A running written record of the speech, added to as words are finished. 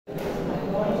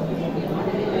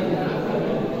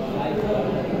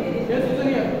Yes, listen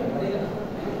here.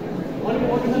 Only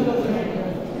what is the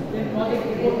in project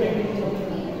report making.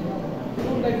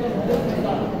 Two types of reports we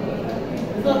start.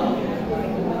 Is that not?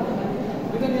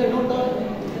 Listen here, note down.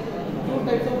 Two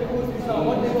types of reports we start.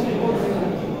 What type of reports?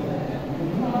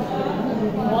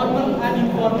 Formal and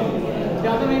informal. The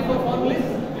other name for formal is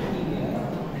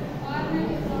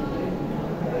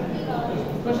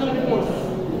special reports.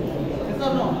 Yes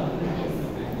or no?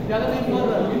 The other name for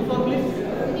informal is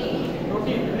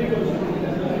routine. Very good.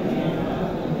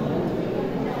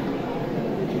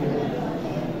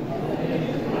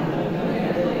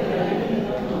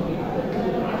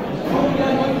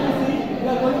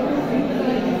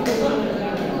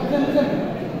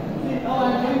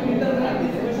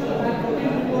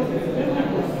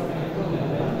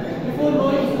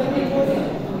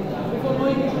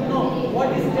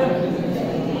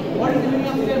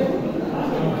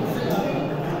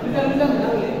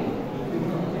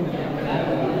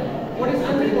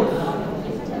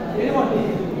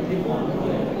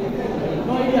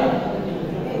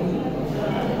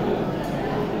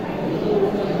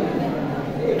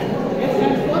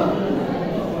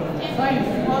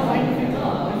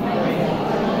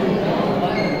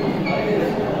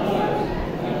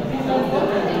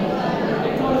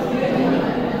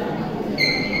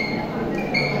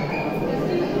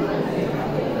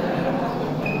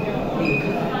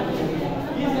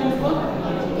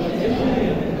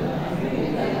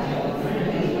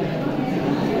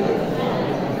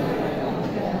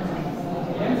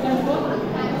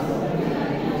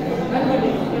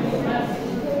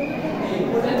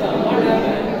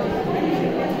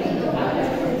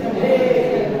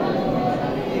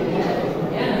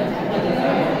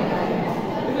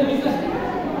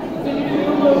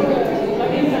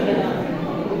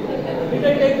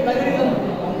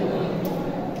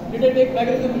 Did I take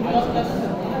plagiarism in last class?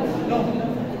 No.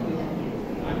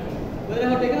 Whether I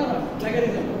have taken or not?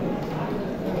 Plagiarism.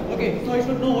 Okay, so I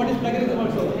should know what is plagiarism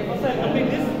also. Okay, first I will complete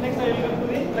this, next I will come to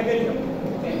the plagiarism.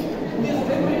 Okay. This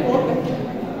STEM report, okay,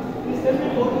 STEM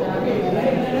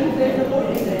says about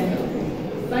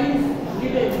science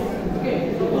details.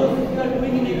 Okay, suppose if you are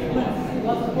doing in experiments,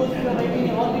 or suppose if you are writing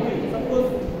an article, suppose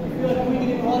if you are doing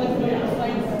in project related to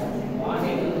science,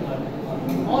 okay,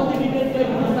 all the details like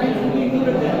science will be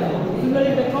included there.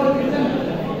 Similarly, technology.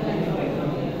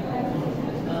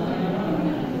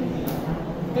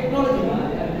 Technology.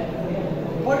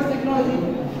 What is technology?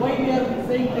 Why we are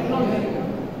saying technology?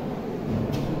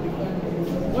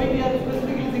 Why we are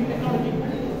specifically using technology?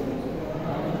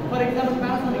 For example,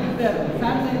 Panasonic is there,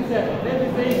 Samsung is there. They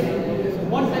will be saying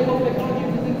one type of technology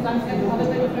is using Samsung, other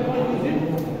type of technology is in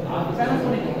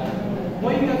Panasonic.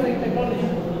 Why we are saying technology?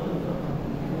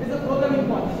 It's a programming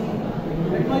part.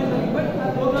 Technology is nothing but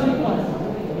a programming part.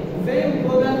 Same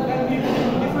program can be written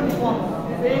in different forms.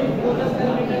 Same program can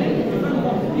be written in different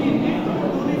forms. We need to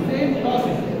do the same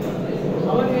process.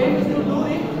 Our aim is to do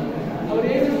the. Our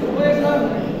aim is to learn.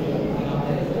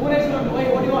 Why?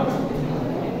 What do you want?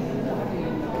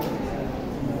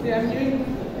 See, I am giving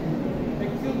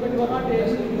excuse, but you are not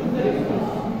able to use the excuse.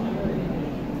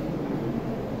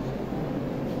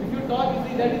 If you talk, you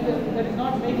see that is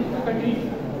not making to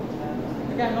continue.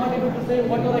 Okay, I am not able to say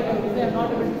whatever I have to say. I am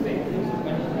not able to say.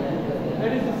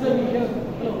 That is disturbing here.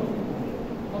 Hello.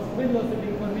 Husband was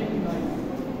sitting for making noise.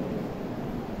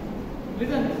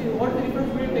 Listen, see what is the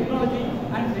difference between technology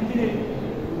and engineering?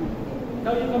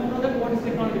 Now you come to know that what is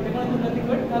technology. Technology is nothing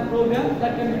but a program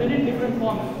that can be written in different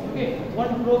forms. Okay,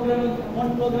 one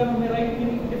program may write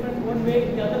in different one way,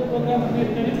 the other program may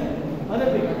written in other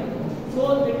way.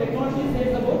 So the technology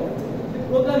says about the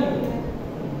programming.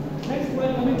 Next,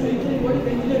 while coming to engineering, what is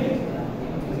engineering?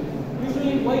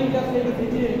 Usually, why we are saying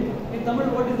engineering? In Tamil,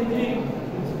 what is engineering?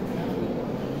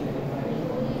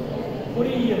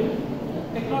 Poriyal.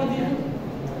 Technology is?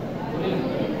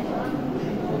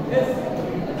 Yes.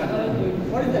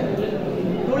 What is that?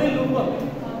 Tolilnuttam.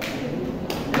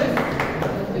 Yes.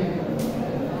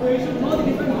 So you should know the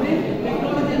difference between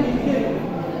technology and engineering.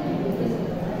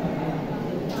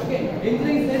 Okay.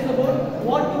 Engineering says about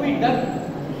what to be done.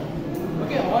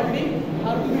 Okay. Already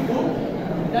have to be done.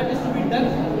 That is to be done.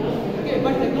 Okay.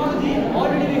 But technology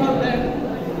already we have done.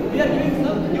 We are giving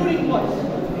some tuning parts.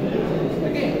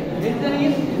 Okay. Engineering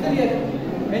is here.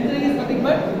 Engineering is nothing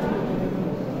but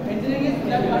engineering is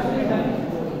that has to be done.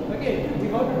 Okay, we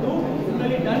have to do,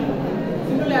 similarly done.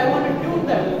 Similarly, I want to tune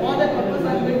that.